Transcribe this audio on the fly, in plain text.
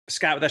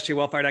Scott with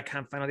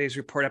sjwellfire.com. Final Days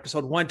Report,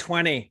 episode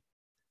 120.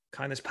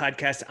 On this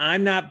podcast,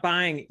 I'm not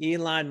buying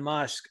Elon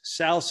Musk.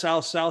 Sell,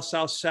 sell, sell,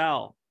 sell,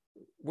 sell.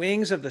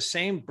 Wings of the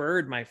same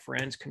bird, my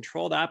friends.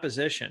 Controlled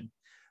opposition.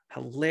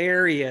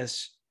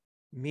 Hilarious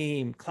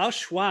meme. Klaus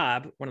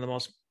Schwab, one of the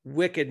most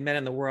wicked men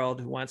in the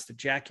world who wants to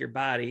jack your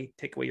body,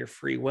 take away your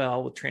free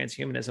will with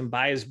transhumanism,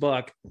 buy his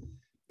book,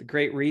 The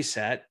Great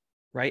Reset,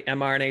 right?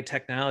 mRNA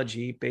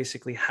technology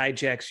basically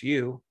hijacks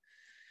you.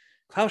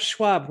 Klaus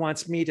Schwab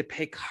wants me to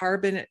pay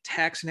carbon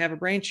tax and have a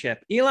brain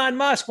chip. Elon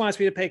Musk wants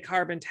me to pay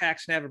carbon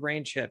tax and have a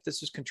brain chip.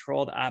 This is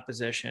controlled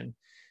opposition.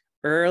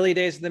 Early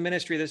days of the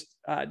ministry this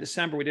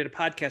December, we did a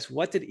podcast.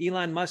 What did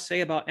Elon Musk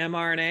say about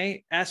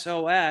mRNA?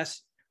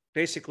 SOS,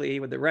 basically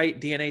with the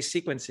right DNA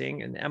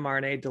sequencing and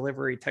mRNA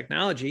delivery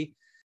technology,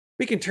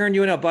 we can turn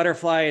you into a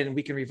butterfly and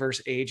we can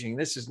reverse aging.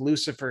 This is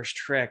Lucifer's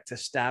trick to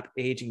stop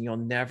aging. You'll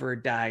never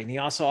die. And he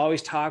also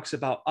always talks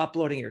about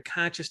uploading your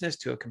consciousness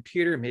to a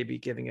computer, maybe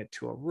giving it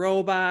to a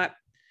robot.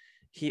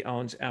 He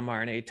owns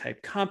mRNA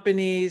type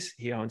companies.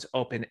 He owns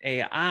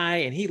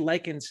OpenAI, and he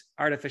likens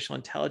artificial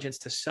intelligence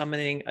to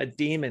summoning a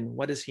demon.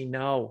 What does he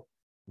know?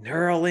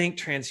 Neuralink,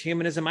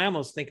 transhumanism. I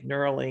almost think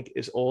Neuralink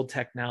is old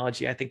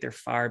technology. I think they're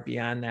far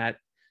beyond that.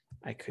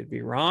 I could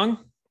be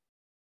wrong.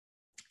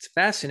 It's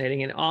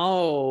fascinating. And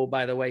oh,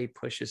 by the way, he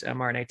pushes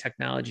mRNA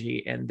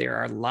technology. And there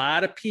are a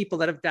lot of people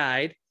that have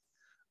died,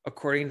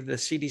 according to the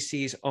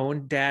CDC's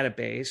own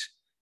database.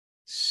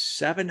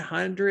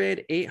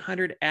 700,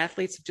 800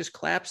 athletes have just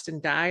collapsed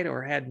and died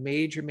or had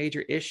major,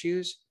 major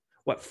issues.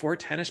 4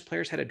 tennis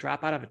players had to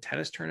drop out of a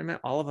tennis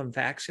tournament, all of them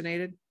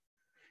vaccinated.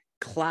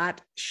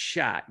 Clot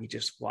shot. You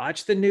just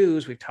watch the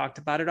news. We've talked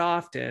about it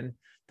often.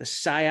 The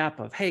psyop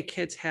of, hey,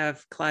 kids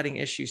have clotting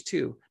issues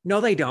too. No,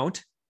 they don't.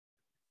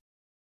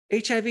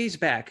 HIV's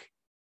back.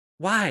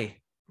 Why?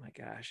 Oh my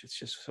gosh, it's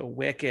just so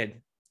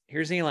wicked.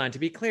 Here's Elon. To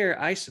be clear,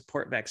 I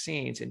support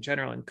vaccines in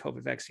general and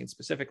COVID vaccines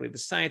specifically. The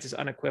science is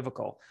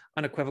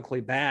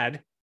unequivocally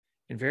bad.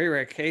 In very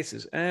rare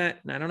cases, I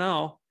don't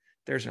know.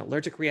 There's an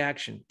allergic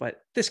reaction,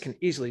 but this can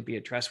easily be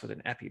addressed with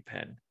an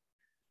EpiPen.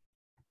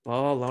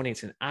 Baloney,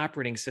 it's an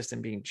operating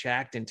system being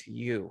jacked into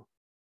you.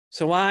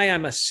 So why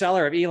I'm a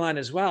seller of Elon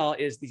as well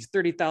is these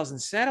 30,000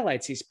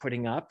 satellites he's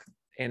putting up.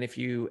 And if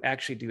you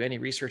actually do any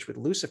research with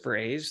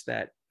luciferase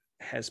that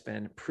has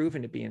been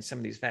proven to be in some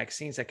of these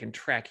vaccines that can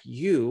track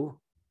you,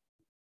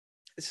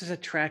 this is a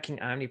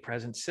tracking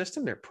omnipresent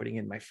system they're putting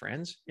in, my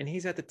friends. And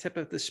he's at the tip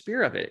of the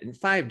spear of it. And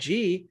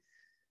 5G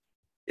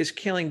is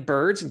killing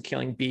birds and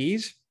killing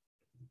bees.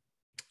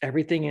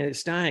 Everything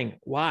is dying.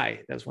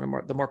 Why? That was one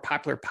of the more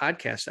popular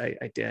podcasts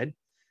I did,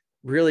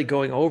 really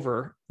going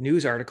over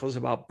news articles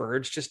about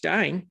birds just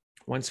dying.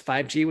 Once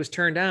 5G was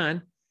turned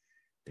on,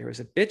 there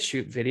was a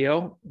BitChute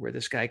video where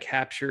this guy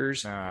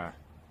captures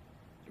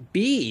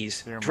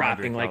bees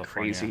dropping like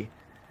crazy.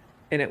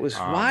 And it was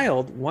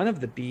wild. One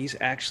of the bees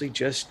actually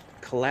just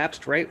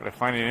collapsed right. I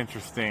find it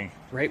interesting.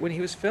 Right when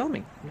he was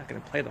filming. I'm not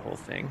going to play the whole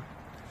thing.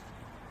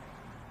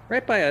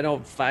 Right by an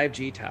old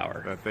 5G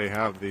tower. That they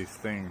have these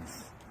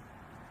things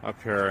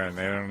up here and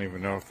they don't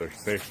even know if they're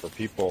safe for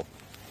people.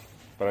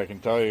 But I can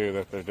tell you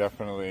that they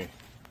definitely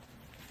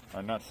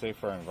are not safe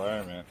for our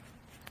environment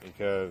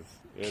because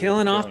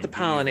killing off the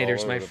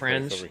pollinators, my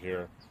friends. Over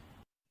here.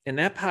 In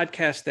that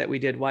podcast that we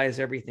did, Why is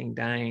Everything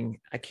Dying?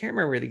 I can't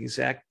remember the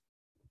exact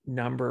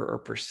number or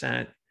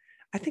percent.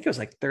 I think it was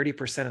like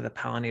 30% of the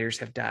pollinators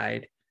have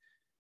died.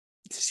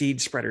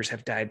 Seed spreaders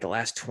have died the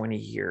last 20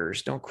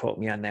 years. Don't quote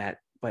me on that,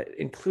 but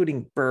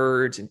including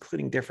birds,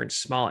 including different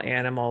small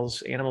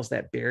animals, animals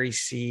that bury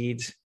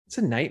seeds. It's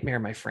a nightmare,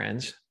 my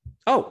friends.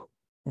 Oh,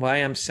 why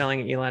I'm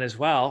selling Elon as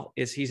well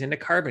is he's into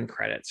carbon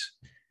credits.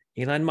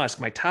 Elon Musk,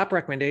 my top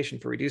recommendation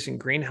for reducing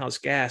greenhouse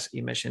gas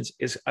emissions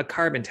is a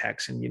carbon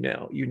tax. And you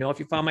know, if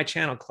you follow my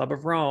channel, Club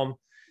of Rome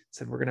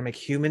said, we're going to make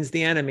humans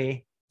the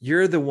enemy.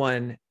 You're the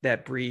one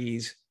that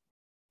breathes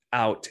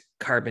out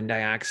carbon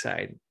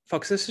dioxide.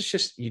 Folks, this is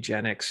just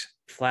eugenics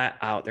flat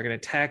out. They're going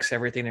to tax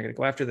everything. They're going to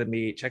go after the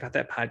meat. Check out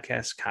that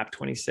podcast,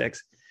 COP26.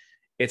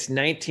 It's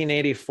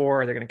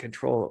 1984. They're going to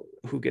control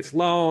who gets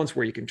loans,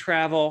 where you can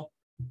travel.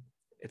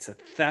 It's a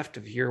theft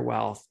of your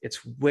wealth.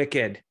 It's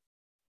wicked.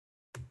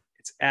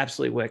 It's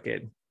absolutely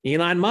wicked.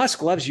 Elon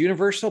Musk loves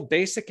universal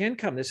basic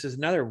income. This is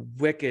another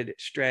wicked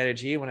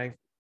strategy. When I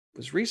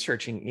was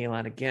researching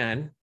Elon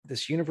again,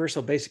 this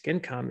universal basic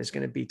income is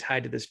going to be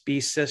tied to this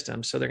beast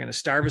system. So they're going to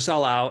starve us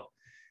all out.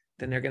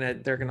 Then they're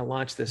going to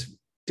launch this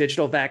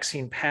digital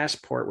vaccine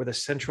passport with a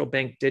central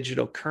bank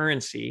digital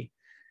currency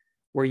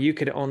where you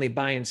could only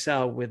buy and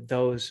sell with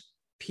those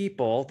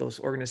people, those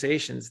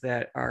organizations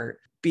that are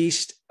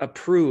beast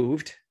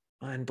approved.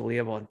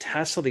 Unbelievable. And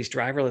Tesla, these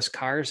driverless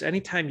cars,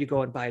 anytime you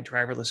go and buy a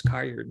driverless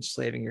car, you're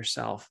enslaving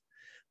yourself.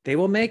 They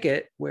will make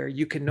it where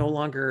you can no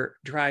longer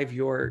drive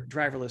your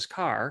driverless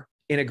car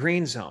in a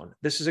green zone.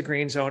 This is a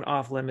green zone,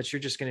 off limits. You're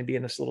just going to be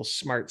in this little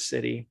smart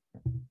city.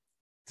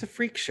 It's a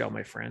freak show,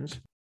 my friends.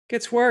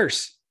 Gets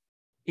worse.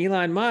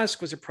 Elon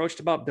Musk was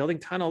approached about building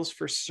tunnels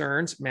for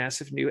CERN's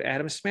massive new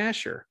atom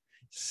smasher,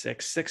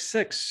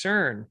 666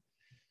 CERN.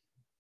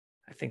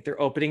 I think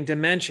they're opening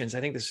dimensions. I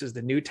think this is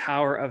the new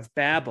Tower of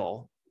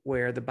Babel,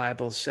 where the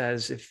Bible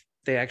says if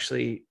they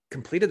actually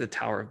completed the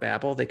Tower of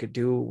Babel, they could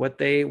do what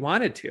they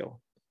wanted to.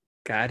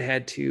 God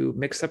had to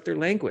mix up their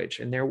language,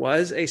 and there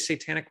was a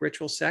satanic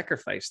ritual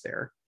sacrifice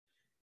there.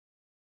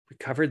 We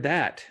covered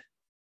that.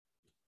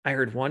 I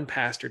heard one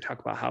pastor talk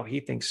about how he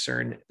thinks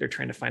CERN, they're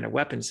trying to find a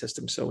weapon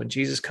system. So when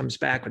Jesus comes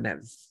back, when that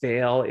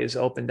veil is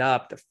opened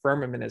up, the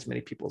firmament, as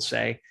many people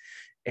say,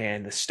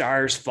 and the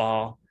stars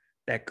fall,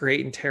 that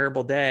great and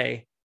terrible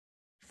day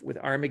with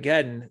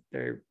Armageddon,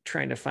 they're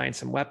trying to find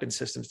some weapon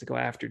systems to go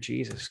after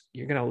Jesus.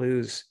 You're going to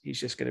lose. He's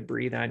just going to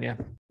breathe on you.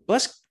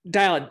 Let's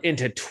dial it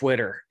into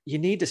Twitter. You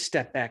need to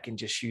step back and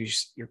just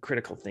use your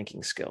critical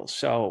thinking skills.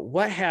 So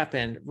what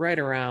happened right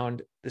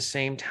around the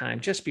same time,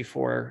 just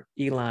before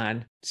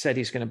Elon said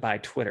he's going to buy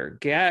Twitter?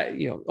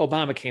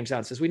 Obama came out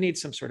and says, we need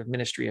some sort of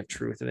ministry of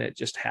truth. And it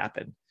just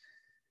happened.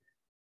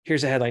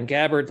 Here's a headline.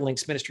 Gabbard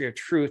links ministry of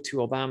truth to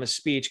Obama's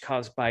speech,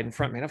 calls Biden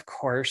frontman. Of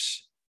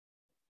course,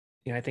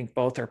 I think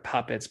both are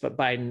puppets, but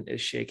Biden is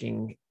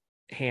shaking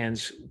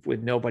hands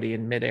with nobody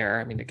in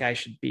midair. I mean, the guy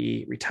should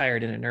be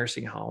retired in a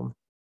nursing home.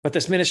 But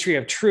this ministry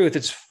of truth,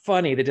 it's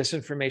funny, the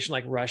disinformation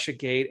like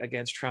Russiagate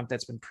against Trump,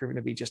 that's been proven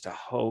to be just a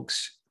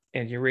hoax.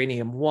 And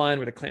Uranium One,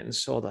 where the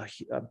Clintons sold a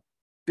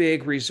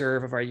big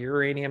reserve of our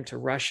uranium to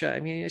Russia. I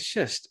mean, it's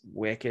just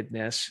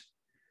wickedness.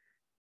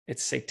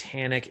 It's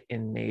satanic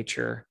in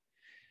nature.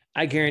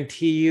 I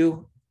guarantee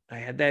you, I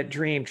had that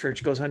dream,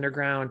 church goes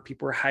underground,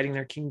 people are hiding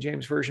their King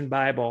James Version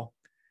Bible.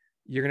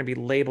 You're going to be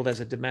labeled as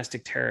a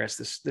domestic terrorist.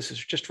 This is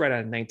just right out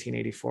of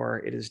 1984.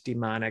 It is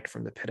demonic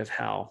from the pit of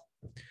hell.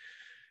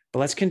 But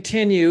let's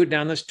continue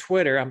down this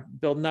Twitter. I'm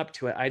building up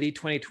to it. ID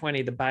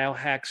 2020, the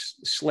biohacks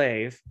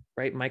slave,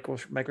 right?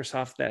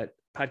 Microsoft, that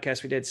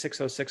podcast we did,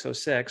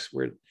 60606,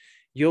 where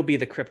you'll be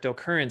the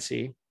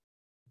cryptocurrency.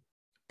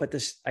 But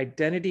this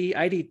identity,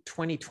 ID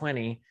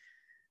 2020,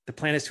 the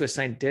plan is to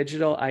assign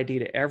digital ID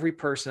to every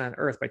person on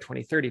Earth by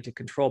 2030 to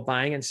control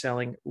buying and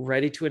selling,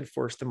 ready to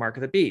enforce the mark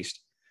of the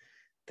beast.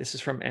 This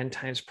is from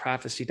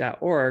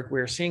endtimesprophecy.org.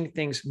 We're seeing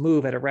things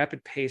move at a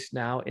rapid pace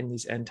now in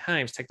these end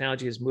times.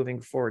 Technology is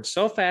moving forward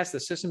so fast. The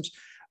systems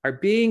are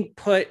being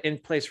put in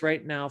place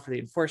right now for the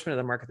enforcement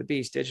of the mark of the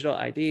beast. Digital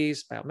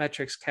IDs,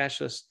 biometrics,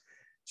 cashless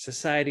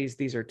societies.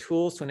 These are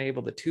tools to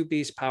enable the two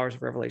beast powers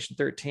of Revelation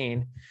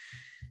 13.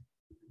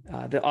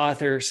 The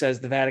author says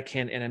the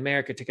Vatican and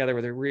America, together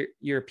with the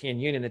European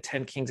Union, the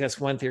 10 kings, that's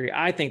one theory.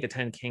 I think the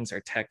 10 kings are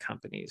tech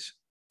companies,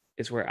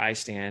 is where I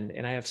stand.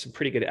 And I have some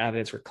pretty good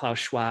evidence where Klaus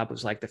Schwab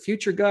was like, the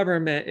future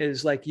government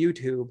is like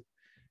YouTube.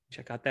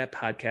 Check out that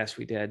podcast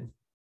we did.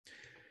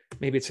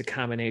 Maybe it's a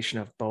combination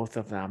of both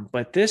of them.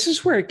 But this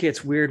is where it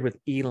gets weird with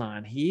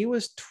Elon. He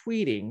was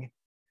tweeting,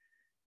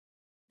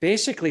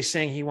 basically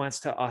saying he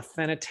wants to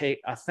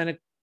authenticate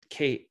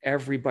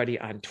everybody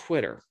on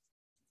Twitter.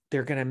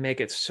 They're going to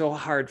make it so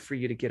hard for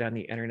you to get on the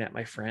internet,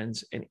 my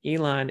friends. And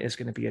Elon is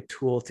going to be a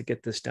tool to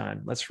get this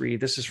done. Let's read.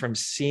 This is from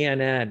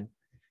CNN.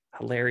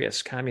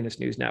 Hilarious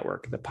Communist News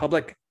Network. The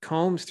public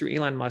combs through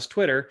Elon Musk's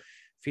Twitter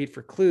feed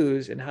for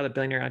clues in how the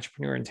billionaire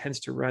entrepreneur intends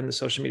to run the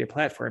social media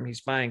platform he's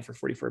buying for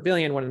 $44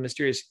 billion. One of the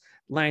mysterious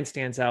lines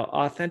stands out: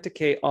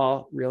 authenticate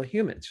all real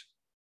humans.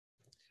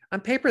 On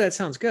paper, that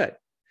sounds good,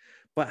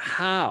 but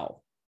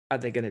how are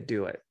they going to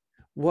do it?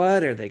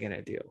 What are they going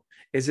to do?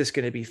 Is this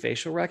going to be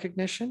facial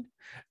recognition?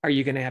 Are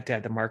you going to have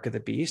the mark of the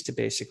beast to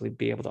basically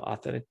be able to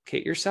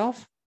authenticate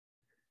yourself?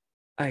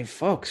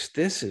 Folks,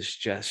 this is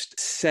just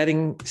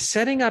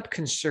setting up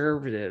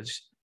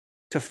conservatives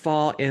to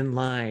fall in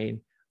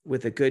line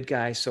with a good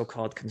guy,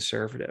 so-called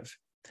conservative.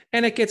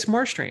 And it gets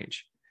more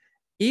strange.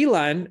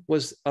 Elon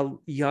was a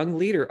young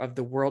leader of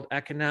the World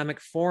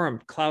Economic Forum,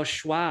 Klaus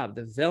Schwab,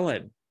 the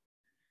villain.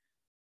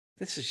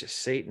 This is just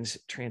Satan's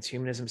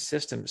transhumanism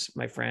systems,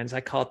 my friends.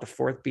 I call it the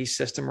fourth beast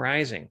system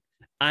rising.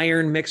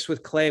 Iron mixed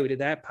with clay. We did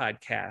that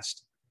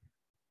podcast.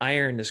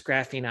 Iron, this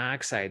graphene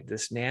oxide,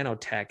 this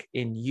nanotech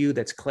in you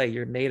that's clay.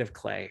 You're made of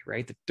clay,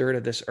 right? The dirt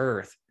of this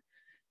earth.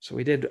 So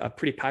we did a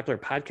pretty popular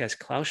podcast,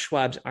 Klaus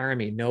Schwab's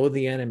Army, Know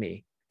the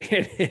Enemy.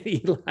 And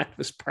Elon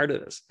was part of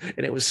this.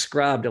 And it was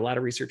scrubbed. A lot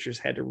of researchers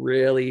had to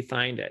really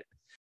find it.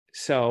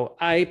 So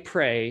I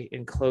pray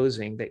in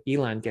closing that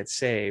Elon gets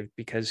saved,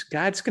 because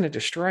God's going to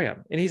destroy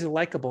him. And he's a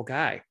likable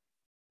guy.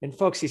 And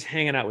folks, he's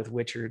hanging out with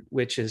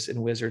witches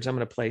and wizards. I'm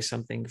going to play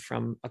something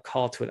from A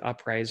Call to an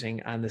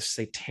Uprising on this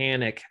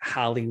satanic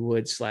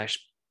Hollywood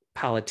 /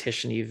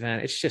 politician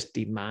event. It's just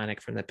demonic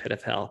from the pit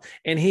of hell.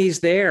 And he's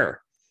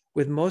there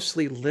with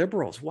mostly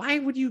liberals. Why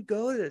would you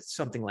go to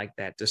something like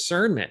that?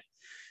 Discernment.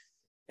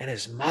 And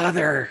his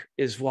mother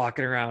is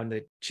walking around.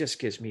 That just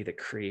gives me the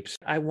creeps.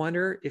 I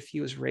wonder if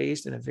he was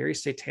raised in a very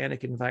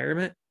satanic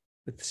environment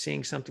with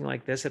seeing something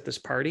like this at this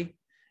party.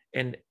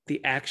 And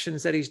the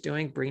actions that he's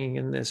doing, bringing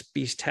in this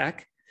beast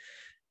tech.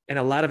 And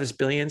a lot of his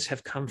billions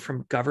have come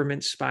from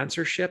government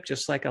sponsorship,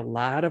 just like a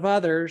lot of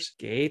others.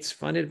 Gates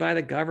funded by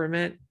the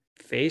government,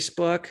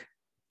 Facebook.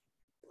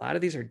 A lot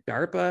of these are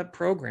DARPA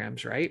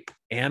programs, right?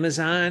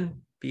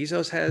 Amazon,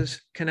 Bezos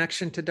has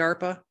connection to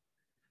DARPA.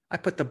 I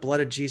put the blood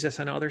of Jesus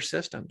on all their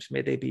systems.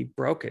 May they be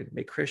broken.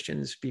 May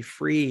Christians be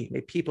free.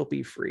 May people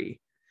be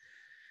free.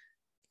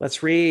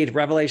 Let's read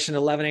Revelation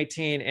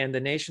 11:18. And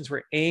the nations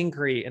were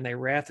angry, and their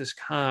wrath is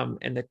come,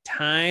 and the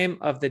time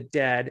of the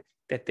dead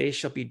that they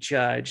shall be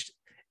judged,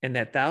 and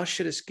that thou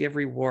shouldest give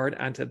reward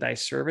unto thy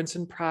servants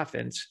and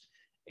prophets,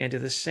 and to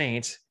the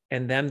saints,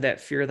 and them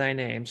that fear thy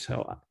name.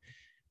 So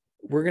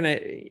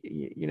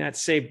you're not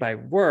saved by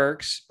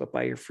works, but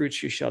by your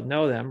fruits you shall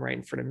know them, right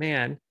in front of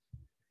man.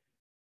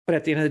 But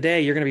at the end of the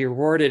day, you're going to be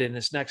rewarded in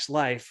this next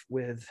life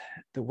with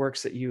the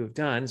works that you have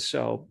done.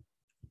 So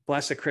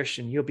bless a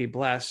Christian, you'll be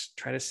blessed.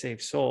 Try to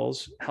save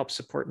souls, help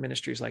support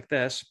ministries like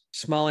this,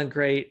 small and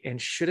great,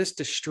 and shouldest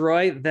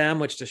destroy them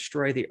which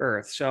destroy the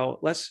earth. So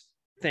let's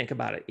think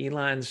about it.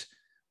 Elon's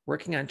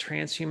working on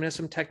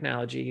transhumanism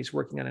technology. He's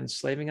working on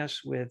enslaving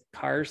us with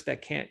cars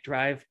that can't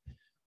drive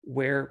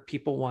where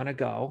people want to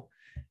go.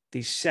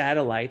 These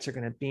satellites are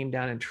going to beam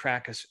down and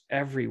track us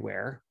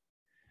everywhere.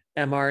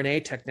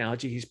 mRNA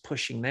technology, he's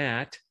pushing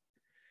that.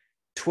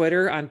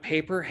 Twitter on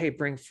paper, hey,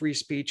 bring free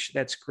speech.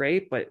 That's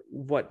great. But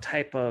what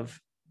type of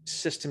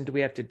system do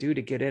we have to do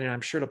to get in? And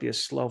I'm sure it'll be a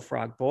slow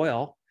frog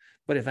boil,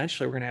 but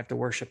eventually we're going to have to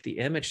worship the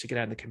image to get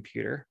on the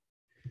computer.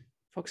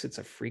 Folks, it's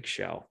a freak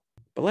show.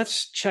 But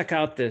let's check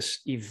out this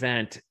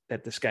event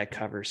that this guy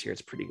covers here.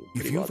 It's pretty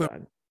well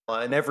done.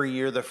 And every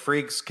year, the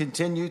freaks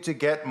continue to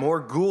get more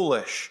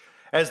ghoulish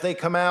as they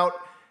come out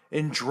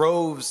in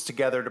droves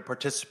together to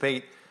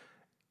participate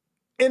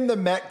in the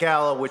Met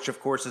Gala, which, of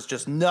course, is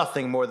just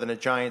nothing more than a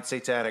giant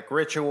satanic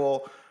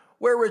ritual,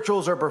 where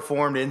rituals are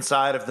performed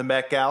inside of the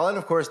Met Gala. And,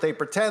 of course, they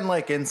pretend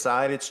like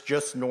inside it's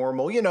just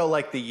normal. You know,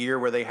 like the year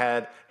where they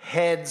had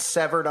heads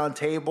severed on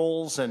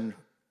tables and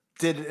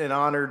did and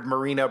honored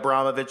Marina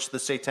Abramovich, the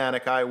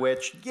satanic eye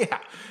witch. Yeah,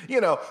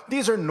 you know,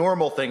 these are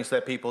normal things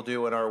that people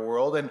do in our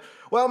world. And,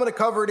 well, I'm going to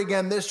cover it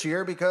again this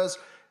year because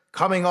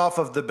coming off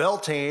of the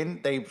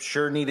Beltane, they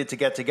sure needed to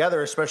get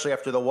together, especially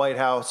after the White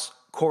House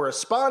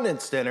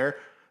Correspondents' Dinner.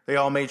 They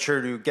all made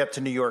sure to get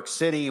to New York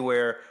City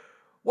where,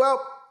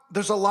 well,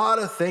 there's a lot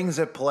of things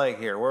at play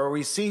here where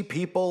we see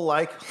people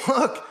like,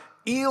 look,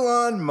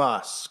 Elon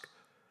Musk.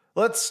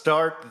 Let's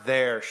start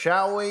there,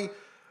 shall we?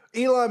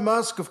 Elon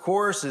Musk, of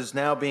course, is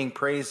now being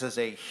praised as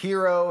a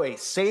hero, a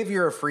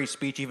savior of free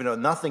speech, even though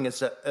nothing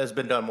has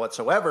been done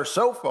whatsoever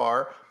so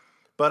far.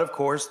 But, of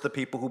course, the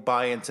people who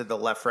buy into the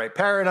left-right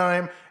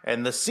paradigm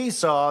and the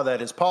seesaw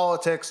that is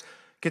politics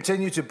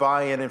continue to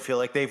buy in and feel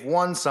like they've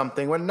won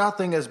something when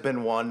nothing has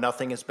been won,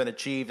 nothing has been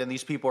achieved, and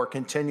these people are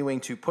continuing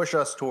to push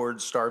us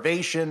towards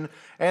starvation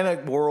and a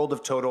world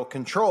of total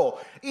control.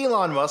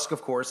 Elon Musk,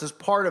 of course, is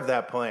part of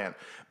that plan.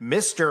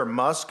 Mr.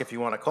 Musk, if you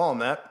want to call him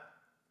that,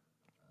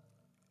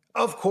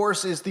 of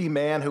course, is the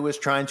man who is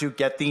trying to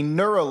get the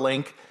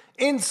Neuralink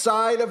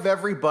inside of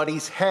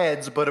everybody's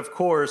heads, but of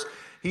course,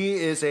 he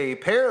is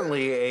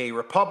apparently a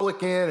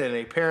Republican and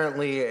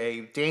apparently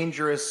a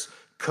dangerous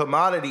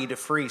commodity to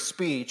free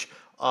speech.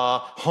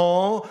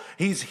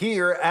 He's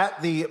here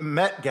at the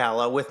Met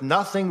Gala with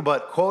nothing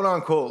but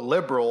quote-unquote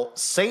liberal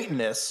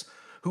Satanists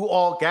who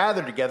all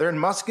gather together, and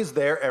Musk is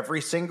there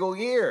every single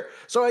year.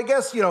 So I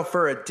guess, you know,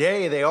 for a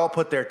day, they all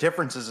put their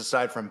differences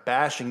aside from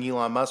bashing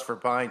Elon Musk for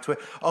buying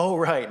Twitter. Oh,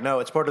 right. No,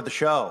 it's part of the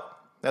show.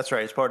 That's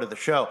right. It's part of the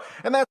show.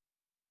 And that's...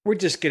 We're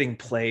just getting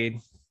played.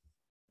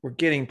 We're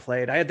getting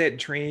played. I had that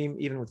dream,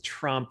 even with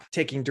Trump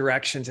taking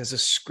directions as a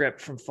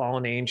script from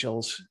fallen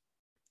angels.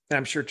 And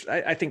I'm sure,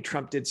 I think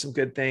Trump did some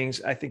good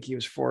things. I think he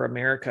was for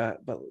America,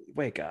 but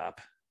wake up.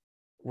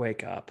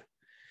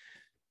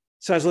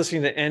 So I was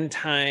listening to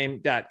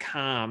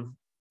endtime.com,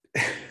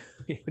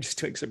 just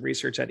doing some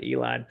research on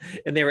Elon,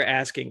 and they were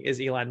asking, is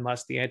Elon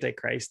Musk the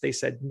Antichrist? They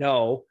said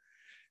no,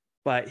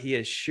 but he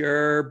is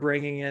sure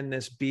bringing in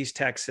this beast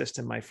tech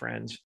system, my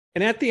friends.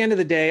 And at the end of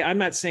the day, I'm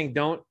not saying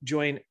don't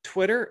join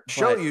Twitter.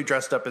 Show you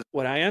dressed up as...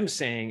 What I am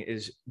saying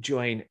is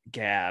join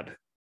Gab.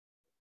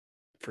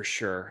 For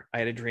sure. I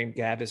had a dream.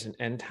 Gab is an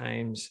end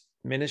times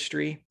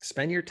ministry.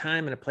 Spend your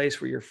time in a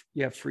place where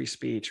you have free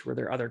speech, where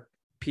there are other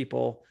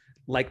people,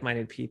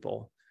 like-minded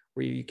people,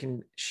 where you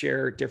can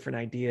share different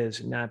ideas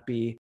and not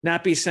be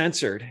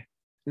censored,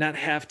 not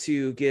have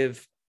to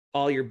give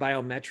all your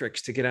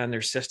biometrics to get on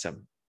their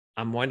system.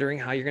 I'm wondering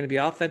how you're going to be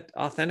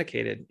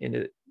authenticated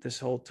into this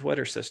whole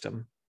Twitter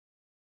system.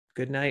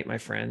 Good night, my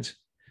friends.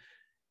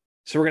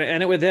 So we're going to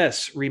end it with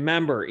this.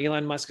 Remember,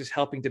 Elon Musk is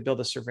helping to build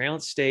a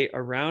surveillance state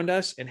around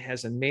us and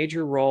has a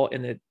major role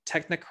in the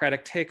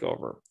technocratic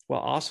takeover, while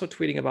also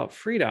tweeting about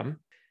freedom.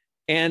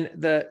 And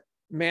the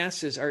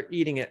masses are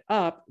eating it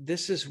up.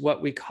 This is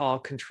what we call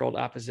controlled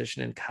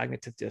opposition and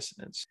cognitive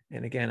dissonance.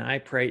 And again, I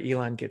pray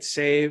Elon gets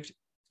saved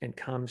and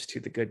comes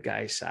to the good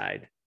guy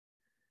side.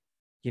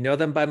 You know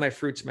them by my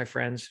fruits, my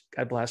friends.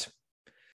 God bless.